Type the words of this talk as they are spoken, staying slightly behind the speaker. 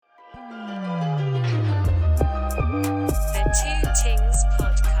2Tings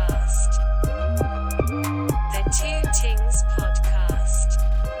podcast. The 2Tings podcast.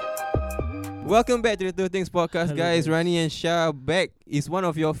 Welcome back to the 2Tings podcast, Hello, guys. guys. Rani and Shah back. Is one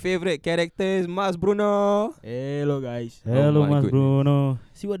of your favorite characters, Mas Bruno. Hello guys. Oh Hello my Mas goodness. Bruno.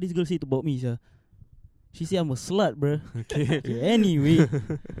 See what this girl said about me, sir. She said I'm a slut, bruh. Okay. Okay, anyway,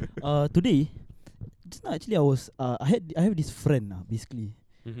 today, just now actually I have this friend, basically.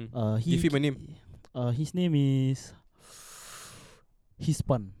 Give him a name. His name is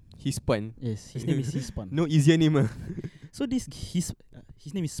Hispan. He's Spun. Yes, his name is Hispan. No easier name. So his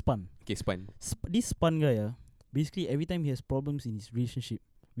name is Span. Okay, Spun. This Span guy, basically every time he has problems in his relationship,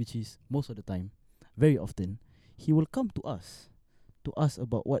 which is most of the time, very often, he will come to us to ask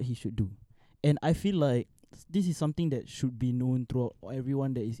about what he should do. And I feel like this is something that should be known throughout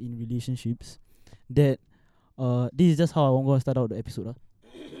everyone that is in relationships. That this is just how I want to start out the episode.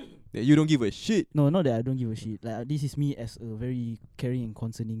 That you don't give a shit. No, not that I don't give a shit. Like this is me as a very caring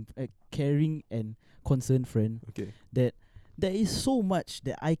and concerned friend. Okay. That there is so much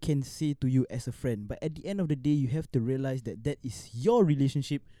that I can say to you as a friend, but at the end of the day, you have to realize that that is your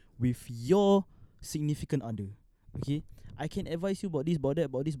relationship with your significant other. Okay, I can advise you about this, about that,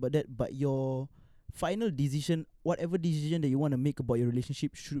 about this, about that, but your final decision, whatever decision that you want to make about your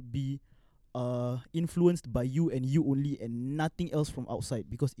relationship, should be influenced by you and you only, and nothing else from outside,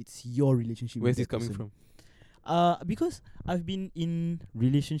 because it's your relationship. Where's with this that coming person. from? Because I've been in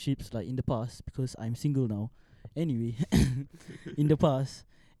relationships like in the past, because I'm single now. Anyway, in the past,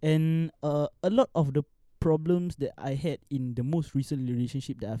 and a lot of the problems that I had in the most recent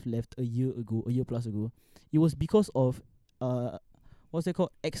relationship that I've left a year plus ago, it was because of what's that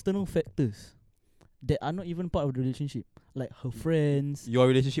called, external factors that are not even part of the relationship, like her friends. Your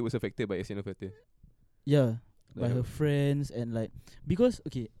relationship was affected by external factor. Yeah, by Like her friends, and like, because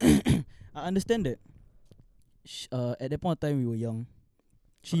okay, I understand that at that point of time we were young.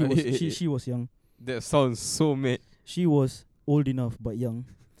 She was young. That sounds so mad. She was old enough but young.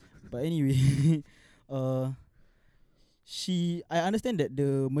 But anyway, I understand that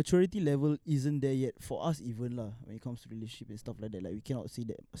the maturity level isn't there yet for us even lah, when it comes to relationship and stuff like that. Like we cannot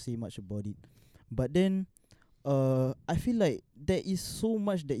say much about it. But then I feel like there is so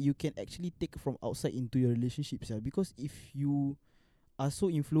much that you can actually take from outside into your relationships, because if you are so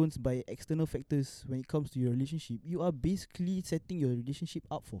influenced by external factors when it comes to your relationship, you are basically setting your relationship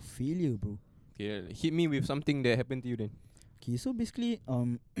up for failure, bro. Okay, hit me with something that happened to you then. Okay, so basically,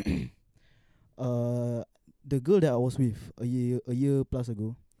 the girl that I was with a year plus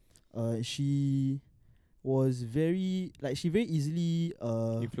ago, she was very easily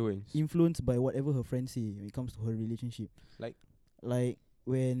Influence. influenced by whatever her friends say when it comes to her relationship. Like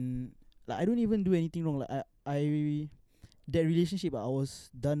when, like, I don't even do anything wrong. Like I that relationship, I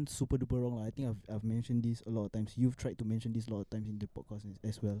was done super duper wrong. I think I've mentioned this a lot of times. You've tried to mention this a lot of times in the podcast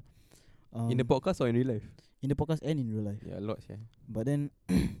as well. In the podcast or in real life? In the podcast and in real life. Yeah, a lot, yeah. But then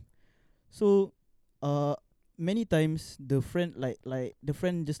so many times the friend the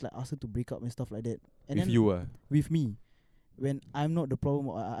friend just like asked her to break up and stuff like that. And With then you with me, when I'm not the problem,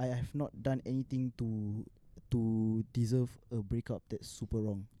 or I have not done anything to deserve a breakup that's super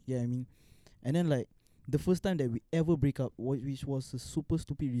wrong. Yeah, I mean. And then like the first time that we ever break up, which was a super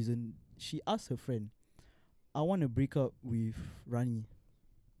stupid reason, she asked her friend, I want to break up with Rani.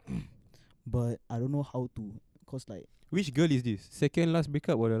 But I don't know how to, cause like Which girl is this? Second last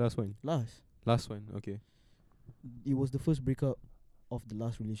breakup or the last one? last, Last one, okay. it was the first breakup of the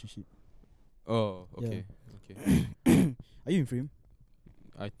last relationship. Oh, okay. Yeah. Okay. Are you in frame?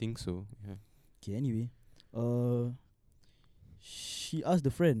 I think so. Yeah. Okay, anyway, she asked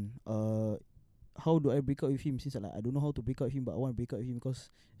the friend, how do I break up with him? Since I don't know how to break up with him, but I want to break up with him because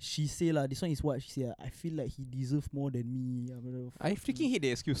she say lah, this one is what she say. I feel like he deserves more than me. I freaking hate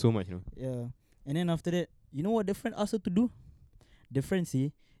the excuse so much, you know. Yeah. And then after that, you know what the friend asked her to do? The friend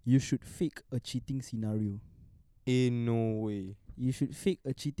say, you should fake a cheating scenario. In no way. You should fake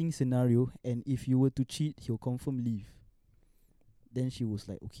a cheating scenario, and if you were to cheat, he'll confirm leave. Then she was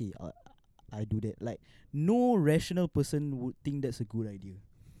like, okay, I do that. Like, no rational person would think that's a good idea.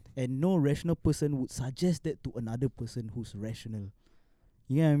 And no rational person would suggest that to another person who's rational.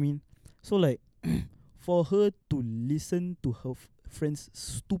 You know what I mean? So like, for her to listen to her friend's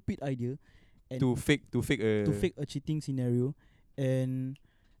stupid idea and To fake a cheating scenario and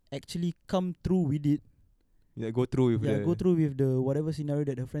actually come through with it, go through with go through with the whatever scenario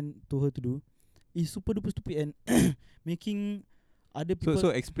that her friend told her to do, is super duper stupid and making other people. So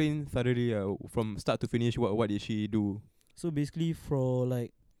explain thoroughly from start to finish what did she do? So basically, for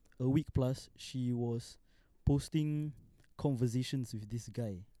like a week plus, she was posting conversations with this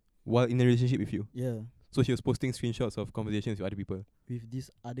guy. While in a relationship with you. Yeah. So she was posting screenshots of conversations with other people with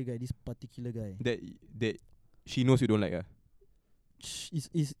this other guy, this particular guy. that she knows you don't like.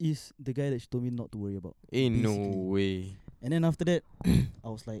 Is the guy that she told me not to worry about. Ain't no basically. way. And then after that, I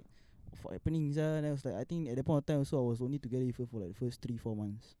was like, what happening? And I was like, I think at that point of time also I was only together with her for like the first 3-4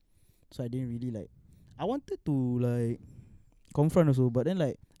 months. So I didn't really like. I wanted to like confront also, but then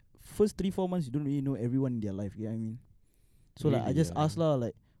like first 3-4 months you don't really know everyone in their life. You know what I mean? So like I Really, just yeah. asked lah,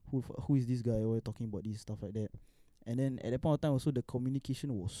 like who is this guy? Why are you talking about this stuff like that? And then at that point of time also the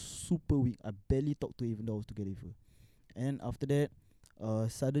communication was super weak. I barely talked to her even though I was together with her. And then after that,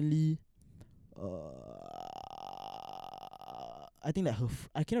 suddenly, I think like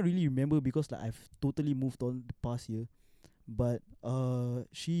I cannot really remember because like I've totally moved on the past year. But I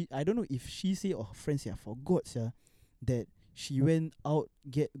don't know if she say or her friends say, I forgot that she went out,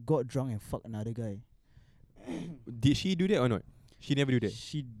 got drunk and fucked another guy. Did she do that or not? She never do that.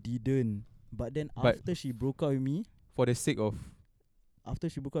 She didn't. But then But after she broke up with me, for the sake of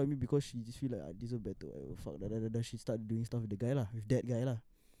because she just feel like I deserve better, fuck, she started doing stuff with the guy lah, with that guy lah.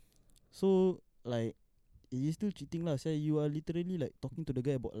 So like, it is still cheating lah. Say you are literally like talking to the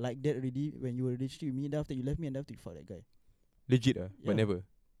guy about like that already when you were relationship with me. Then after you left me and after you fuck that guy. legit but Yeah. never.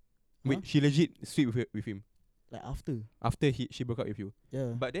 Huh? Wait, she legit sleep with him Like after. after she broke up with you.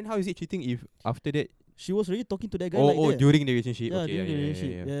 Yeah. But then how is it cheating if after that? She was already talking to that guy like that. During the relationship. Yeah, Okay, during the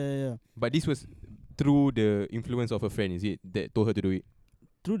relationship. yeah. Yeah. But this was through the influence of a friend, is it, that told her to do it?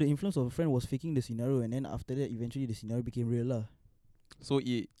 Through the influence of a friend was faking the scenario, and then after that eventually the scenario became real lah. So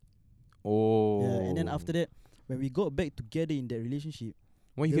it. Oh. Yeah, and then after that when we got back together in that relationship,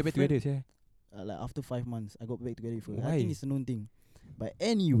 Why you the get back friend- together, like after 5 months, I got back together with her. Why? I think it's a known thing. But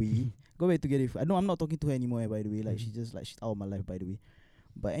anyway, got back together with her. I'm not talking to her anymore, by the way. Like she's out of my life, by the way.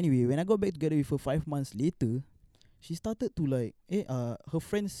 But anyway, when I got back together with her 5 months later, she started to like, her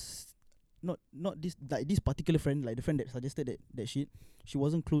friends, not this particular friend, like the friend that suggested that shit. She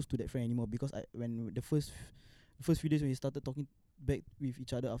wasn't close to that friend anymore because when the first few days when we started talking back with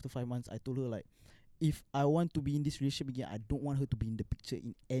each other after 5 months, I told her like, if I want to be in this relationship again, I don't want her to be in the picture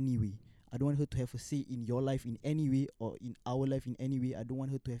in any way. I don't want her to have a say in your life in any way or in our life in any way. I don't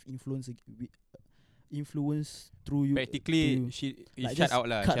want her to have influence through you. Practically, through she like shut just out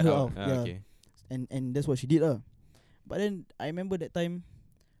lah. cut Shut her out. off, yeah. Okay. And that's what she did. But then I remember that time,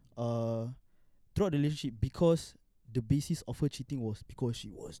 throughout the relationship, because the basis of her cheating was because she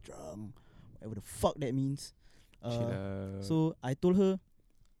was drunk. Whatever the fuck that means. So I told her,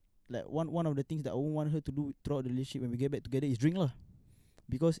 like one of the things that I won't want her to do throughout the relationship when we get back together is drink lah.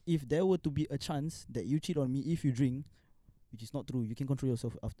 Because if there were to be a chance that you cheat on me if you drink, which is not true, you can control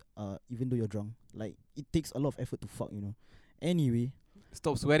yourself after, even though you're drunk. Like it takes a lot of effort to fuck, Anyway,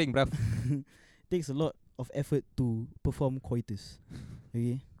 Stop swearing, bruv. takes a lot of effort to perform coitus.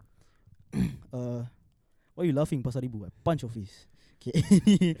 Okay. Why you laughing, Pasar Ibu? I punch your face. Okay.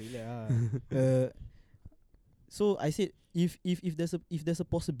 So I said if there's a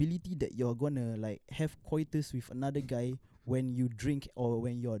possibility that you're gonna like have coitus with another guy when you drink or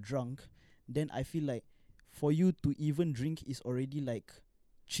when you're drunk, then I feel like for you to even drink is already like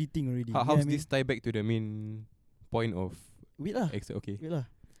cheating already. How's this tie back to the main point of Wait lah. okay. Wait lah.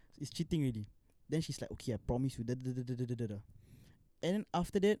 It's cheating already. Then she's like, okay, I promise you. And then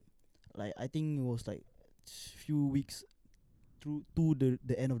after that, like I think it was like few weeks through to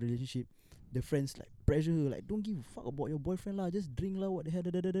the end of the relationship, the friends like pressure her, like, don't give a fuck about your boyfriend lah, just drink lah, what the hell.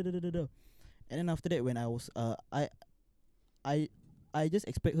 And then after that, when I was I just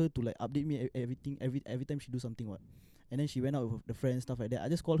expect her to like update me everything every time she do something what. And then she went out with the friends, stuff like that. I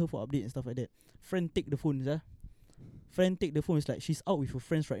just call her for update and stuff like that. Friend take the phone, Friend take the phone. It's like, she's out with her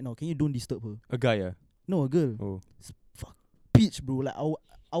friends right now. Can you don't disturb her? A guy, No, a girl. Oh. Fuck, bitch, bro. Like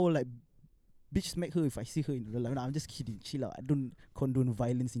I will like bitch smack her if I see her in real life. No, I'm just kidding. Chill out. I don't condone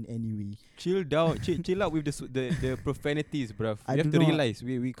violence in any way. Chill down. chill out with the profanities, bruv. I You have do to not realize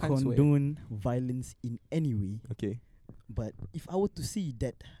we can't swear. Condone violence in any way. Okay. But if I were to see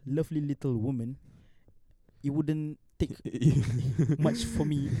that lovely little woman, it wouldn't take much for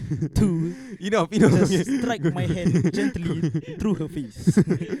me to enough. just strike my hand gently through her face.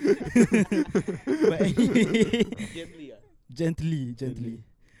 But anyway, gently.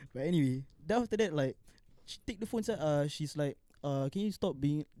 But anyway, then after that, like, she take the phone. She's like, can you stop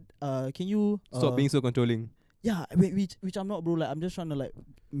being, can you Stop being so controlling. Yeah, which I'm not, bro. Like, I'm just trying to like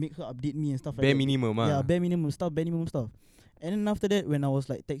make her update me and stuff like Bare that. minimum, Yeah, bare minimum stuff. And then after that, when I was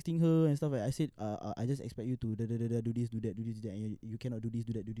like texting her and stuff, I said, I just expect you to do this, do that, and you cannot do this,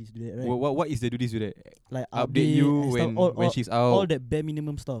 do that, right? What is the do this, do that? Like Update you and stuff, when she's out. all that bare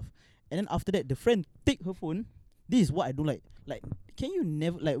minimum stuff. And then after that, the friend take her phone, This is what I don't like. Like, can you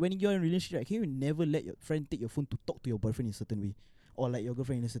never, like, when you're in a relationship, right, can you never let your friend take your phone to talk to your boyfriend in a certain way, or like your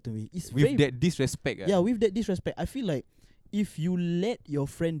girlfriend in a certain way? It's With very that disrespect. yeah, with that disrespect. I feel like if you let your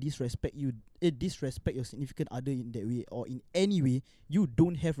friend disrespect you, disrespect your significant other in that way or in any way, you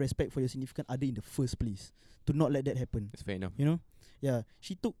don't have respect for your significant other in the first place. To not let that happen. That's fair enough. You know? Yeah.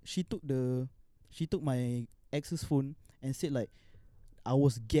 She took my ex's phone and said like I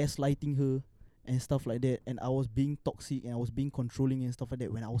was gaslighting her and stuff like that, and I was being toxic and I was being controlling and stuff like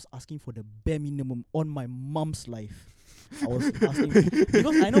that when I was asking for the bare minimum on my mom's life. I was asking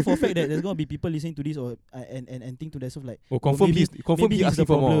because I know for a fact that there's gonna be people listening to this or and think to themselves like, confirm maybe he he's asking the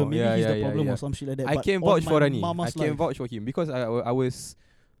for problem, more. maybe Yeah, he's yeah, the yeah, problem yeah. or some shit like that. I but can on vouch my for Rani. I mama's can life. vouch for him because I was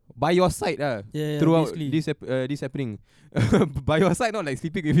by your side Yeah, throughout basically. this happening. By your side, not like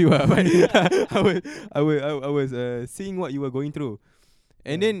sleeping with you, but I was seeing what you were going through,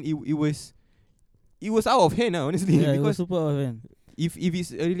 and Yeah. then it was out of hand, honestly. Yeah, it was Because super out of hand. if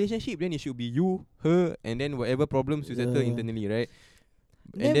it's a relationship, then it should be you, her, and then whatever problems you settle Yeah. internally, right?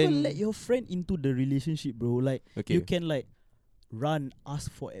 Never And then let your friend into the relationship, bro. Like okay, you can like run,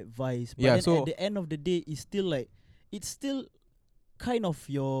 ask for advice, but Yeah, then so- at the end of the day, it's still kind of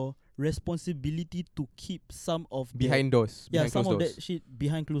your responsibility to keep some of behind doors, that, yeah, behind some closed of doors. that shit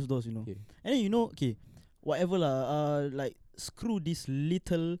behind closed doors, you know. Okay. And then okay, whatever lah. Like screw this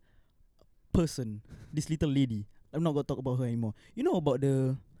little person, this little lady. I'm not gonna talk about her anymore. You know about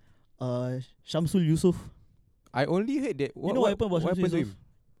the Shamsul Yusuf? I only heard that. You know what happened about what Shamsul happened to Yusuf? him?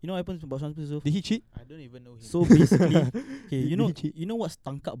 You know what happened about Shamsul Yusuf? Did he cheat? I don't even know him. So basically, okay, Did he cheat? you know what's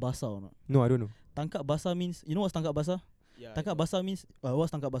tangkap basah or not? No, I don't know. Tangkap basah means, you know what's tangkap basah? Yeah, Tangkap basah means what's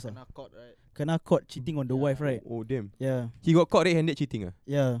tangkap basah? kena caught, right? Kena caught cheating on the Yeah. wife, right? Oh damn. Yeah, He got caught red-handed cheating.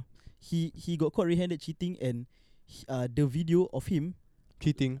 yeah. He got caught red-handed cheating, and the video of him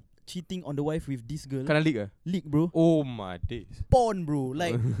Cheating. cheating on the wife with this girl Kana leak leak, bro. Oh my days. Porn, bro.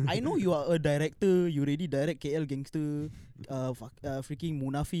 Like I know you are a director, you already direct KL Gangster, freaking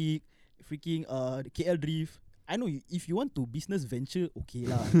Munafik, freaking KL Drift. I know if you want to business venture, okay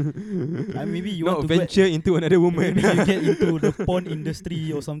lah. Maybe you Not want to venture into another woman. maybe you get into the porn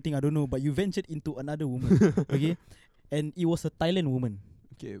industry or something, I don't know. But you ventured into another woman, okay? And it was a Thailand woman.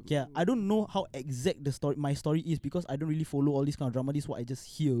 Okay. Yeah, I don't know how exact my story is because I don't really follow all this kind of drama. This is what I just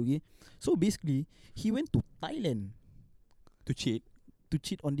hear, okay? So basically, he went to Thailand To cheat. to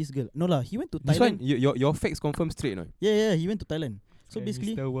cheat on this girl. No lah, he went to This one, Thailand. your facts confirm straight, no? Yeah, he went to Thailand. So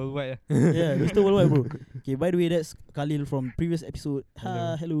basically, Mr. Worldwide. yeah, Mr. Worldwide, bro. Okay, by the way, that's Khalil from previous episode.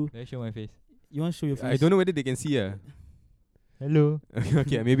 Hello. Let me show my face. You want to show your face? I don't know whether they can see. Hello.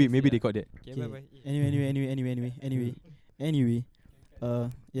 Okay, maybe they caught that. Okay, Okay. bye-bye.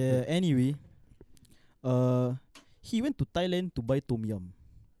 Anyway. He went to Thailand to buy tom yum.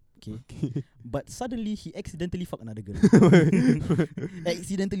 Okay. But suddenly he accidentally fucked another girl.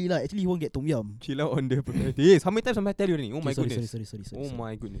 Accidentally lah. Actually he won't get tom yum. Chill out on the Yes, how many times am I tell you already? Oh my Okay, goodness. Sorry. Oh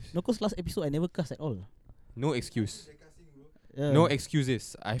my goodness. No, cause last episode I never cuss at all. No excuse. Yeah. No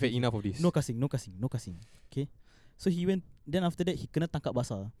excuses. I've had enough of this. No cussing. Okay. So he went. Then after that he kena tangkap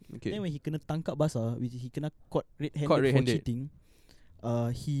basah. Okay. Then when he kena tangkap basah, which he kena caught red-handed, Caught red-handed. for cheating,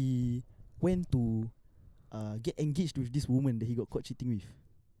 he went to get engaged with this woman that he got caught cheating with.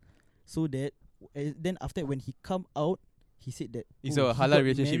 So that then after that, when he come out, he said that It's he a halal got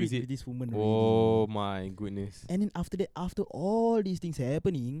relationship, married is it? with this woman Oh already. my goodness. And then after that, after all these things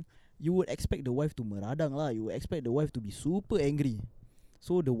happening, you would expect the wife to meradang lah. You would expect the wife to be super angry.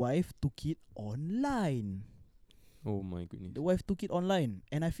 So the wife took it online. Oh my goodness. The wife took it online.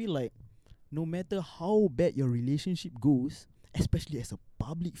 And I feel like no matter how bad your relationship goes, especially as a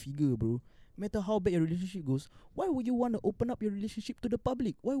public figure, bro, no matter how bad your relationship goes, why would you want to open up your relationship to the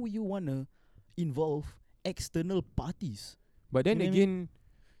public? Why would you want to involve external parties? But then You know what I again,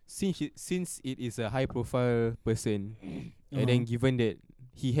 since it is a high profile person, and then given that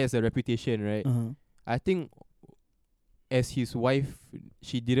he has a reputation, right? I think as his wife,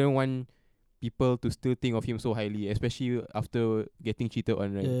 she didn't want people to still think of him so highly, especially after getting cheated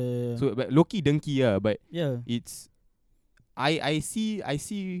on, right? So but low-key dengki, but yeah, it's I see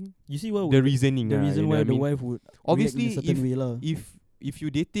you see what the would- reasoning. the reason you know why what I the mean? wife would Obviously, react in a certain way lah. if you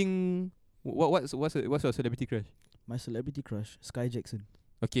dating, what's your celebrity crush? My celebrity crush, Sky Jackson.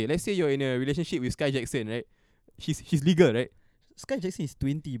 Okay, let's say you're in a relationship with Sky Jackson, right? She's legal, right? Sky Jackson is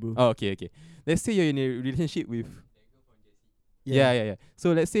 20, bro. Oh, okay. Let's say you're in a relationship with yeah.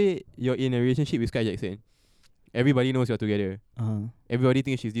 So let's say you're in a relationship with Sky Jackson. Everybody knows you're together. Everybody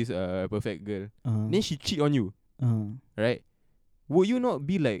thinks she's this perfect girl. Then she cheat on you, right? Would you not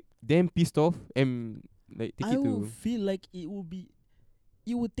be like damn pissed off and like take I it will to feel like it will be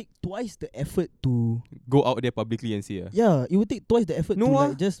it would take twice the effort to Go out there publicly and say, it would take twice the effort No to ah.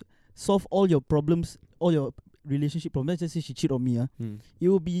 like just solve all your problems, all your relationship problems. Let's just say she cheated on me. It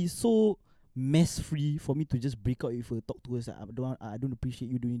will be so mess free for me to just break out with her, talk to her, say, I don't appreciate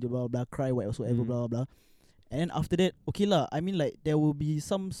you doing the blah blah, cry whatsoever, blah blah. And then after that, okay lah. I mean, like, there will be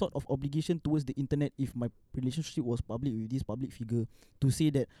some sort of obligation towards the internet if my relationship was public with this public figure to say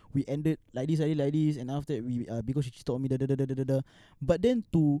that we ended like this, and after that we because she cheated on me, But then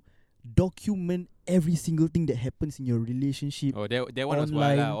to document every single thing that happens in your relationship. Oh, that one was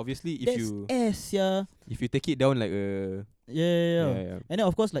online, wild lah. Obviously, if you take it down like a Yeah. And then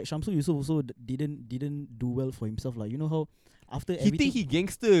of course, like, Shamsul Yusuf also didn't do well for himself. Like, you know how after he everything, think he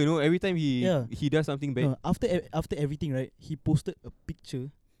gangster, you know. Every time he does something bad. no, after everything, right? He posted a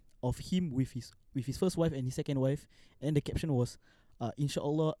picture of him with his first wife and his second wife, and the caption was,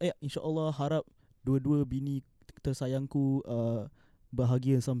 Insyaallah harap dua-dua bini tersayangku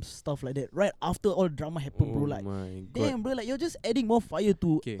bahagia, some stuff like that. Right after all drama happened, bro. Like, my God. damn, bro. Like, you're just adding more fire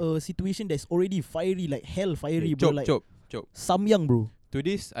to a situation that's already fiery, like hell fiery, bro. Like, chop. Samyang, bro. To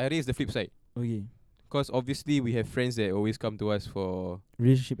this, I raise the flip side. Okay. Because obviously we have friends that always come to us for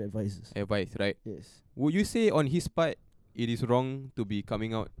Relationship advices. advice, right? Yes. Would you say on his part it is wrong to be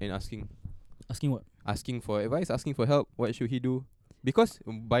coming out and asking Asking what? asking for advice, asking for help? What should he do? Because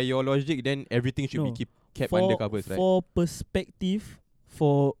by your logic, then everything should No. be kept under covers, right? For perspective,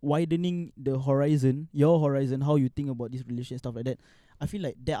 for widening the horizon, your horizon, how you think about this relationship, stuff like that, I feel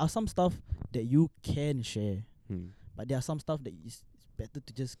like there are some stuff that you can share, but there are some stuff that is better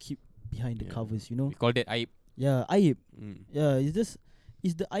to just keep behind the covers, you know? We call that aib. Yeah, aib. Yeah,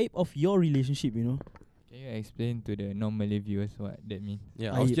 it's the aib of your relationship, you know? Can you explain to the non-Malay viewers what that means?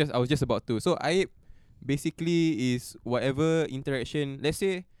 Yeah, Aib. I was just about to. So aib basically is whatever interaction. Let's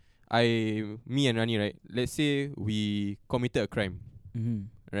say me and Rani, right? Let's say we committed a crime,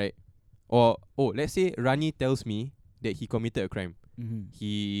 right? Or let's say Rani tells me that he committed a crime.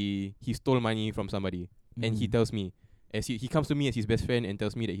 He stole money from somebody, and he tells me, as he comes to me as his best friend and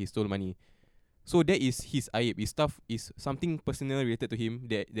tells me that he stole money. So that is his aib. His stuff is something personal related to him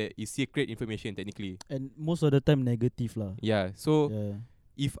that is secret information technically. And most of the time negative lah. Yeah. So Yeah.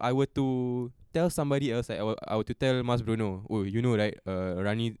 if I were to tell somebody else, like I were to tell Mas Bruno, oh, you know, right?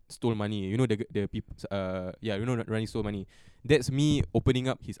 Rani stole money. You know the people. You know Rani stole money. That's me opening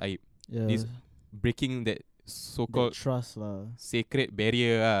up his aib. Yeah. This breaking that That so-called trust lah. sacred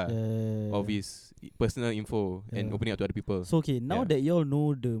barrier of Yeah. his personal info and Yeah. opening up to other people. So okay, now that y'all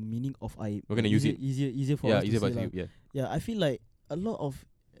know the meaning of aib, We're gonna use it. Easier for us Easier to for say you. lah. Yeah. Yeah, I feel like a lot of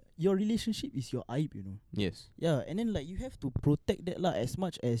your relationship is your aib, you know. Yes. Yeah, and then like you have to protect that lah as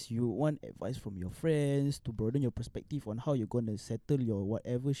much as you want advice from your friends to broaden your perspective on how you're gonna settle your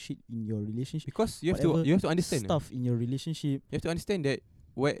whatever shit in your relationship. Because you have Whatever to understand. stuff in your relationship. You have to understand that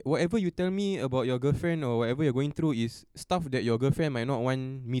whatever you tell me about your girlfriend or whatever you're going through is stuff that your girlfriend might not want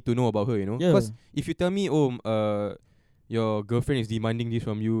me to know about her, you know? Yeah. Because if you tell me, your girlfriend is demanding this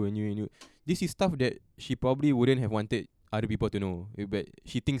from you and you, this is stuff that she probably wouldn't have wanted other people to know. But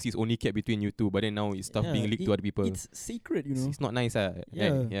she thinks it's only kept between you two, but then now it's stuff being leaked to other people. It's secret, you know. It's not nice, right?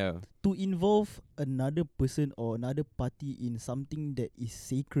 Yeah. Yeah. To involve another person or another party in something that is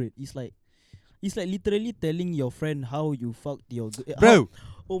sacred, it's like literally telling your friend how you fucked your Bro,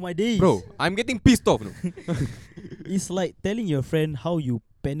 oh my days. bro, I'm getting pissed off. No? It's like telling your friend how you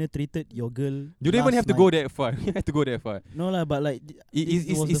penetrated your girl. You don't even last have to go night. that far. You have to go that far. No lah, but like this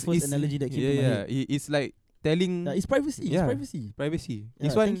was the first analogy that came to my head. It's like telling It's privacy. Yeah. It's privacy. privacy. Yeah,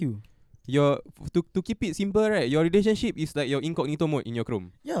 This one, thank you. to keep it simple, right? Your relationship is like your incognito mode in your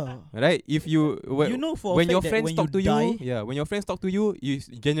Chrome, Yeah. right? If you You know for a when fact your that friends when talk to die, you, when your friends talk to you, is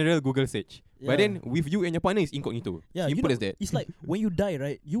general Google search. But yeah. then with you and your partner, is incognito. Yeah, you Simple know, as that. it's like when you die,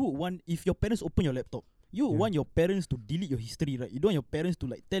 right? You would want, if your parents open your laptop, you would Yeah. want your parents to delete your history, right? You don't want your parents to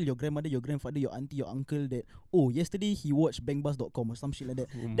like tell your grandmother, your grandfather, your auntie, your uncle that, oh, yesterday he watched bangbus.com or some shit like that.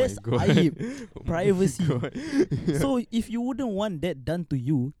 Oh my That's God. aib. Oh my Privacy. God. So if you wouldn't want that done to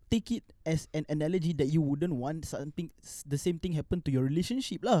you, take it as an analogy that you wouldn't want the same thing happen to your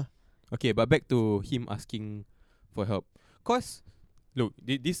relationship lah. Okay, but back to him asking for help. Cause look,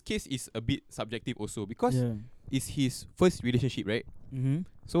 this case is a bit subjective also because it's his first relationship, right? Mm-hmm.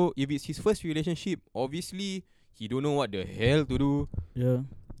 So if it's his first relationship, obviously he don't know what the hell to do. Yeah.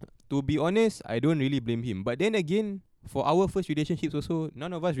 To be honest, I don't really blame him. But then again, for our first relationships also,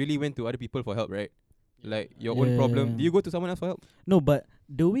 none of us really went to other people for help, right? Like your own problem. Yeah. Do you go to someone else for help? No, but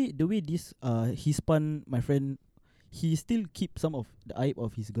the way this Hispan, my friend, he still keep some of the aib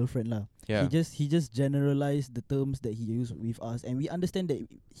of his girlfriend lah. Yeah. He just generalized the terms that he used with us, and we understand that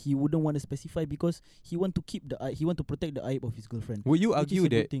he wouldn't want to specify because he want to keep the he want to protect the aib of his girlfriend. Would you which is argue a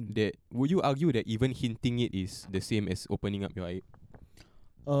good that thing. would you argue that even hinting it is the same as opening up your eye?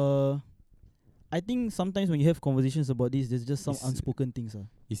 I think sometimes when you have conversations about this, there's just some It's- unspoken things.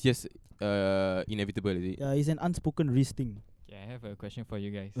 It's just inevitable, is it? Yeah, it's an unspoken risk thing. Okay, I have a question for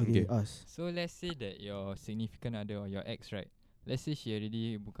you guys. Okay, Okay. us. So let's say that your significant other or your ex, right? Let's say she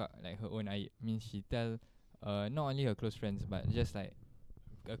already buka like her own aib. Means she tell not only her close friends but just like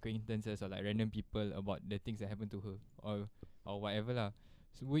acquaintances or like random people about the things that happen to her or whatever lah.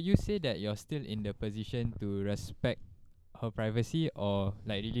 So would you say that you're still in the position to respect her privacy or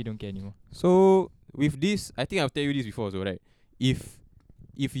like really don't care anymore? So with this, I think I've told you this before also, right?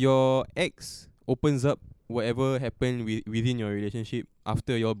 If your ex opens up whatever happened within your relationship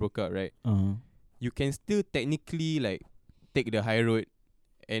after y'all broke up, right? You can still technically like take the high road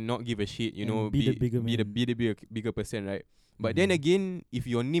and not give a shit, you And know, be the bigger be the man. bigger person, right? But then again, if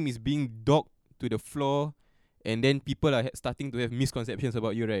your name is being dogged to the floor, and then people are starting to have misconceptions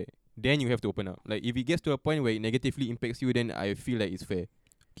about you, right? Then you have to open up. Like if it gets to a point where it negatively impacts you, then I feel like it's fair.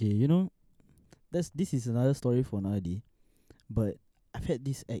 Okay, this is another story for another day. But I've had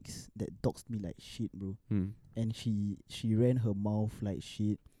this ex that doxed me like shit, bro. And she ran her mouth like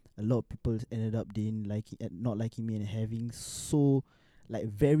shit. A lot of people ended up not liking me and having so like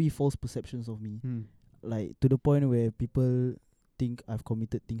very false perceptions of me. Like to the point where people think I've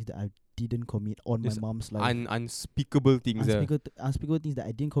committed things that I didn't commit on There's my mom's life. Unspeakable things. Unspeakable things that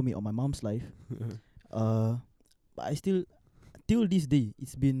I didn't commit on my mom's life. But I still, till this day,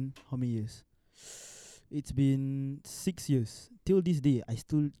 it's been how many years? It's been 6 years. Till this day, I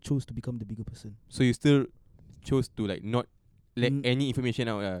still chose to become the bigger person. So you still chose to like not let Mm. any information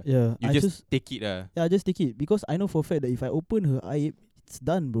out. Yeah, You I just take it. I just take it because I know for a fact that if I open her eye, it's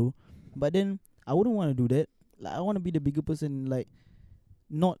done, bro. But then I wouldn't want to do that. Like I want to be the bigger person, like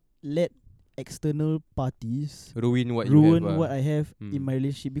not let external parties Ruin what ruin you have. what I have in Mm. my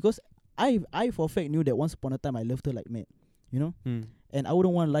relationship because I for a fact knew that once upon a time I loved her like mad, and I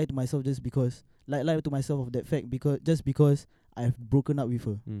wouldn't want to lie to myself just because lie to myself of that fact because I've broken up with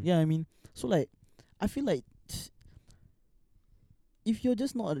her. Mm. Yeah, I mean, so like I feel like if you're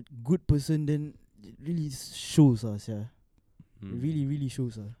just not a good person, then it really shows us, yeah. It really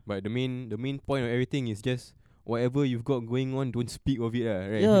shows us. But the main point of everything is just whatever you've got going on, don't speak of it,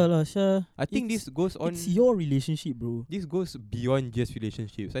 right? Yeah, lah, Sha. I think this goes on. It's your relationship, bro. This goes beyond just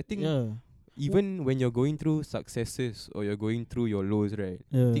relationships. I think Yeah, even when you're going through successes or you're going through your lows, right?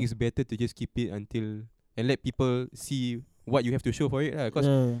 yeah. I think it's better to just keep it until and let people see what you have to show for it, because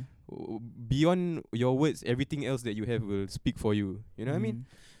Yeah. beyond your words, everything else that you have will speak for you. You know what I mean?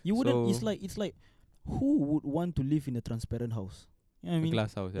 You wouldn't. So- It's like, who would want to live in a transparent house? You know what I A mean?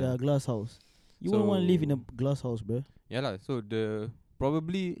 glass house. Yeah, a glass house. You wouldn't want to live in a So- glass house, bro. Yeah lah. So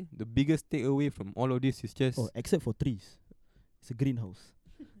probably the biggest takeaway from all of this is just Oh, except for trees, it's a greenhouse.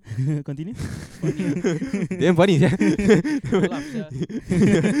 Continue. damn funny, yeah. Laugh, sia.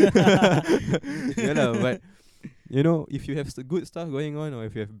 Yeah lah, but you know, if you have good stuff going on or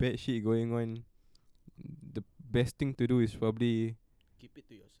if you have bad shit going on, the best thing to do is probably Keep it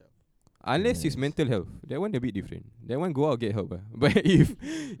to yourself. unless it's Yes. mental health. That one a bit different. That one go out get help. But if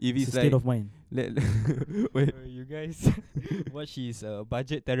It's it's a state like of mind. when- You guys watch his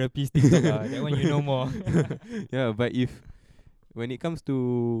budget therapist TikTok. That one you know more. yeah, but when it comes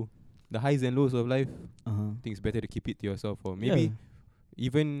to the highs and lows of life, Uh-huh. I think it's better to keep it to yourself, or maybe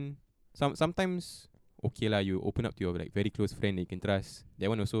even sometimes okay lah, you open up to your like very close friend that you can trust. That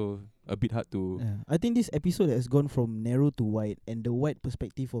one also a bit hard to Yeah. I think this episode has gone from narrow to wide, and the wide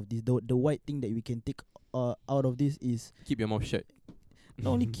perspective of this, the wide thing that we can take out of this is keep your mouth shut.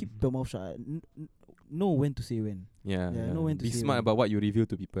 not only keep your mouth shut, know when to say when. Yeah, Yeah, know when to be say smart when. about what you reveal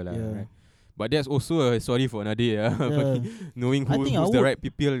to people lah. Yeah. Right? But that's also a story for another day. Yeah. Knowing I who's think I the would- right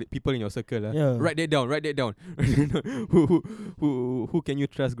people in your circle. Yeah. Write that down. who can you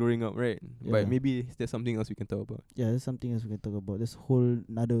trust growing up, right? But Yeah. maybe that's something else we can talk about. Yeah, there's something else we can talk about. There's whole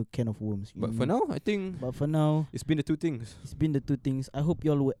another can of worms. But for now, I think But for now, it's been the 2Tings. it's been the 2Tings. I hope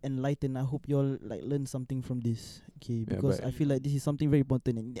y'all were enlightened. I hope y'all like learn something from this. Okay, Yeah, because but- I feel like this is something very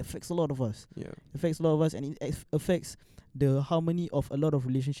important and it affects a lot of us. Yeah. Affects a lot of us, and it affects the harmony of a lot of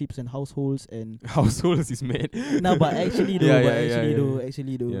relationships and households and. Households is mad. No, but actually though,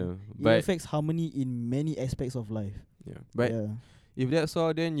 actually though, Yeah. it But affects harmony in many aspects of life. yeah. But yeah. if that's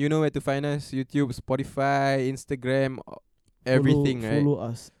all, then you know where to find us: YouTube, Spotify, Instagram, everything, right? Follow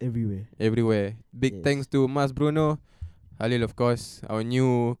us everywhere. Everywhere. Big Yes. thanks to Mas Bruno, Halil, of course, our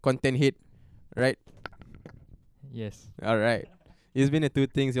new content head, right? Yes. Alright. It's been the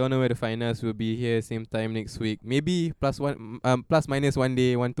 2Tings. You all know where to find us. We'll be here same time next week. Maybe plus minus 1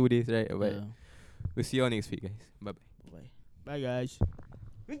 day, 2 days, right? But Yeah. we'll see you all next week, guys. Bye bye. Bye. Bye, guys.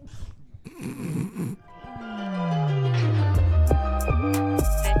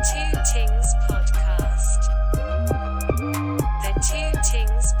 The 2Tings